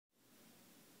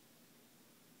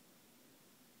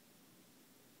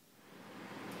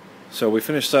So we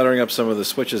finished soldering up some of the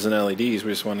switches and LEDs.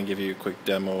 We just want to give you a quick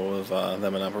demo of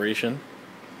them in operation.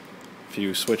 If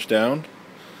you switch down,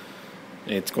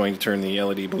 it's going to turn the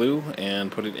LED blue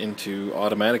and put it into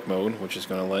automatic mode, which is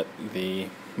going to let the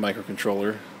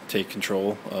microcontroller take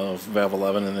control of valve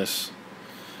 11 in this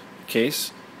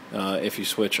case. If you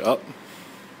switch up,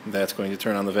 that's going to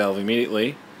turn on the valve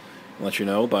immediately and let you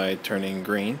know by turning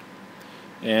green.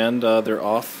 And they're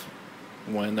off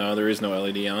when there is no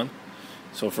LED on.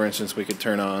 So for instance, we could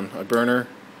turn on a burner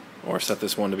or set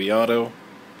this one to be auto,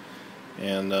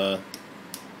 and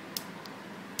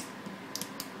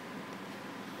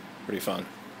pretty fun.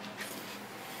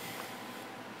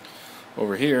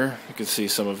 Over here you can see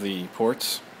some of the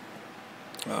ports.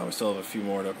 We still have a few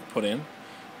more to put in,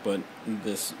 but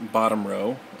this bottom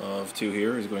row of two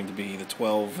here is going to be the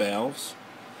 12 valves,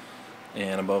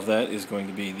 and above that is going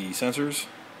to be the sensors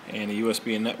and a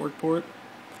USB and network port.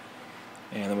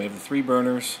 And then we have the 3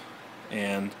 burners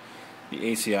and the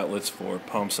AC outlets for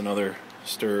pumps and other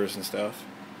stirrers and stuff.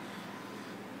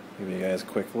 Give you guys a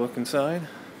quick look inside.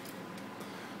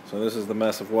 So this is the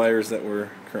mess of wires that we're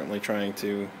currently trying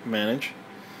to manage.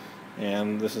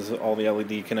 And this is all the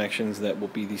LED connections that will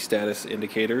be the status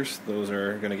indicators. Those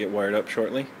are going to get wired up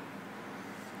shortly.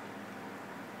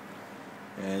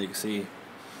 And you can see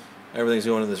everything's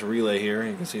going to this relay here.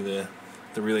 You can see the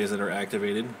relays that are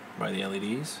activated by the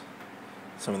LEDs.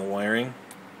 Some of the wiring.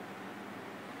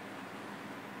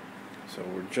 So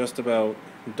we're just about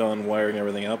done wiring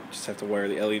everything up. Just have to wire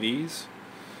the LEDs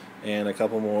and a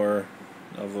couple more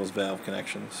of those valve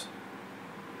connections.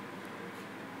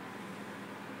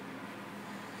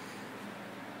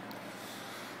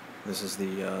 This is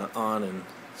the on and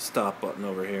stop button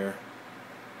over here.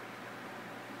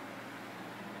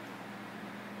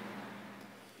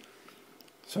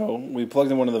 So we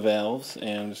plugged in one of the valves,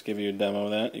 and just give you a demo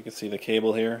of that. You can see the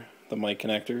cable here, the mic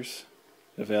connectors,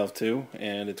 the valve 2,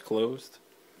 and it's closed.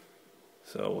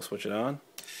 So we'll switch it on.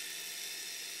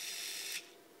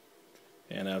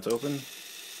 And now it's open.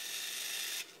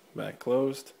 Back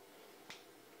closed.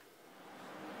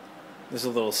 This is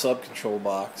a little sub-control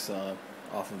box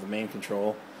off of the main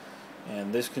control,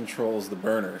 and this controls the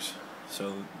burners.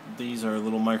 So these are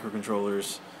little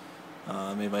microcontrollers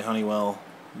made by Honeywell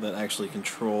that actually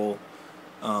control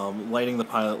lighting the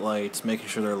pilot lights, making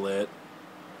sure they're lit,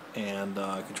 and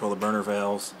control the burner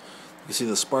valves. You can see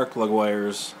the spark plug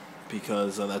wires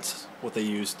because that's what they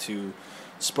use to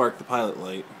spark the pilot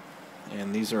light.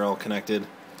 And these are all connected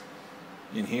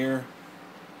in here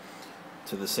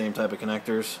to the same type of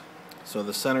connectors. So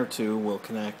the center 2 will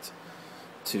connect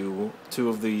to 2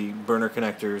 of the burner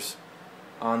connectors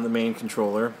on the main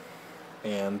controller,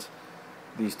 and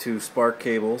these 2 spark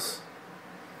cables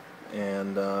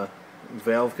and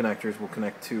valve connectors will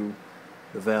connect to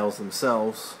the valves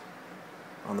themselves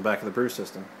on the back of the brew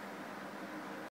system.